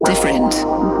different.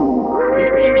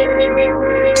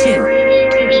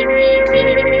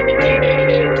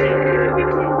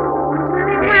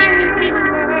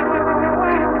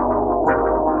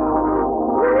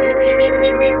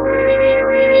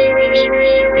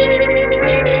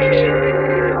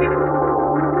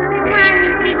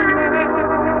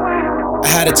 I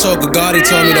had a talk with God, he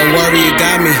told me don't worry, you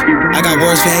got me. I got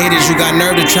words for haters, you got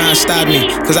nerve to try and stop me.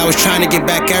 Cause I was trying to get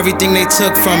back everything they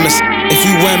took from us. If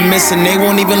you went missing, they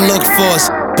won't even look for us.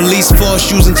 Police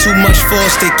force using too much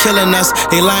force, they killing us.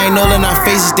 They lying all in our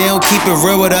faces, they don't keep it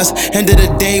real with us. End of the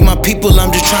day, my people,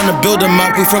 I'm just trying to build them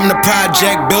up. We from the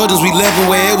project buildings, we living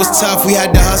where it was tough. We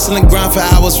had to hustle and grind for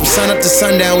hours, from sun up to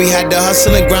sundown. We had to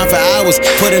hustle and grind for hours,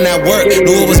 put in that work.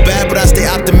 Knew it was bad, but I stay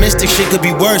optimistic, shit could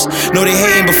be worse. Know they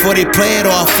hating before they play it,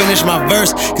 or I'll finish my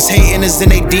verse. Cause hating is in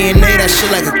their DNA, that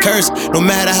shit like a curse. No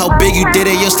matter how big you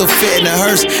did it, you'll still fit in a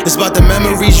hearse. It's about the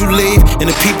memories you leave, and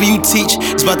the people you teach.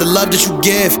 It's about the love that you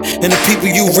give, and the people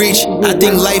you reach. I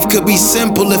think life could be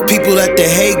simple if people let the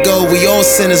hate go. We all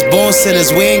sinners, born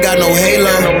sinners, we ain't got no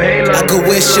halo. I could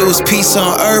wish it was peace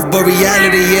on earth, but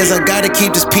reality is I gotta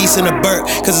keep this peace in the burp.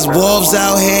 Cause it's wolves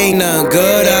out here, ain't nothing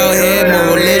good out here.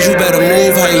 Moral is you better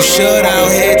move how you should out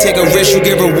here. Take a risk, you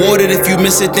get rewarded. If you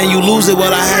miss it, then you lose it.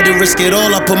 Well, I had to risk it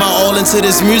all, I put my all into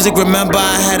this music. Remember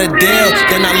I had a deal,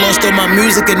 then I lost all my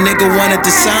music. A nigga wanted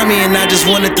to sign me and I just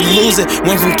wanted to lose it.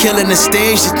 Went from killing the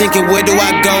stage to thinking where do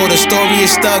I go. The story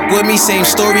is stuck with me, same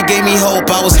story gave me hope.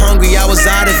 I was hungry, I was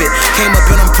out of it, came up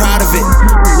and I'm proud of it.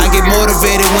 I get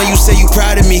motivated when you say you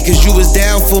proud of me, cause you was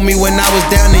down for me when I was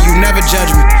down and you never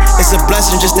judged me. It's a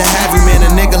blessing just to have you, man, a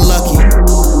nigga lucky.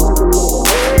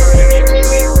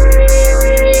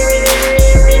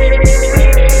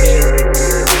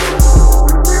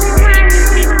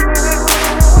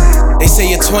 They say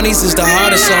your 20s is the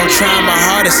hardest, so I'm trying my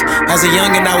hardest. As a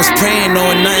youngin', I was praying,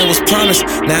 knowing nothing was promised.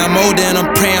 Now I'm older and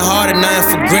I'm praying harder,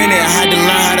 nothing for granted. I had to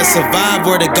learn how to survive,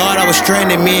 word to God, I was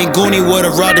stranded. Me and Goonie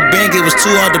would've robbed the bank, it was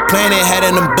too hard to plan it. Had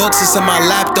in them books, it's in my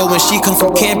lap though. When she come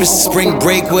from campus, spring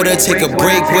break with her, take a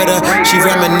break with her. She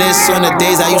reminisce on the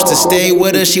days I used to stay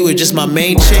with her. She was just my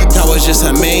main chick, I was just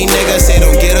her main nigga. Say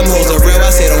don't get them hoes are real,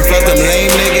 I say don't fuck them lame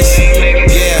niggas.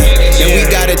 Yeah, and we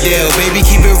got a deal, baby,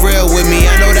 keep it real with me.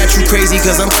 I know that you crazy,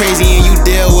 cause I'm crazy and you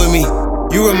deal with me.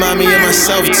 You remind me of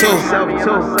myself too,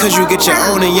 cause you get your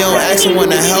own and you don't ask someone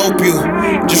to help you.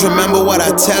 Just remember what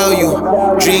I tell you,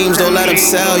 dreams don't let them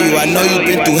sell you. I know you've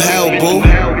been through hell, boo.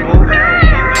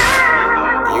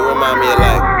 You remind me of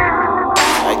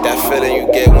like that feeling you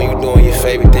get when you're doing your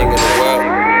favorite thing in the world.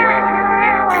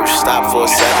 You stop for a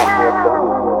second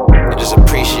and just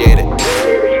appreciate it.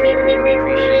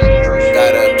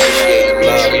 Gotta appreciate the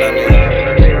love, you know what I mean?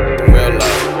 The real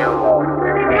love.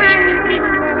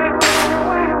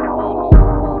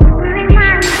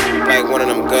 Like one of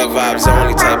them good vibes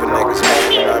only type of niggas,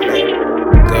 man, you know what I mean?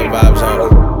 Good vibes only,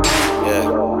 yeah.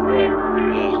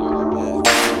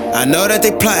 I know that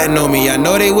they plotting on me, I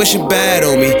know they wishing bad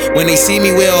on me. When they see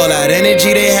me with all that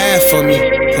energy they have for me,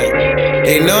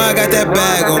 they know I got that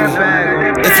bag on me.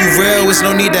 If you real, it's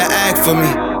no need to act for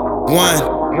me. One,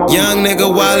 young nigga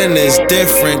wildin' is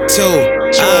different. Two,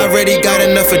 I already got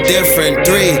enough of different.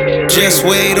 Three, just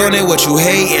wait on it, what you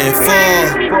hating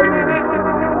for?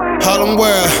 Harlem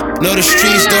world, know the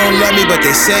streets don't love me, but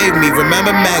they saved me.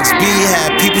 Remember Max B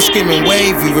had people screaming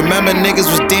wavy. Remember niggas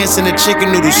was dancing to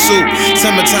chicken noodle soup.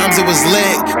 Summertimes it was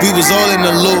lit, we was all in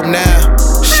the loop. Now,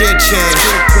 shit changed,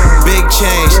 big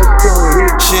change.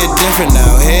 Shit different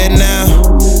now, here now.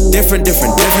 Different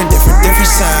sound.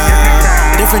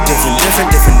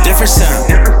 Different sound.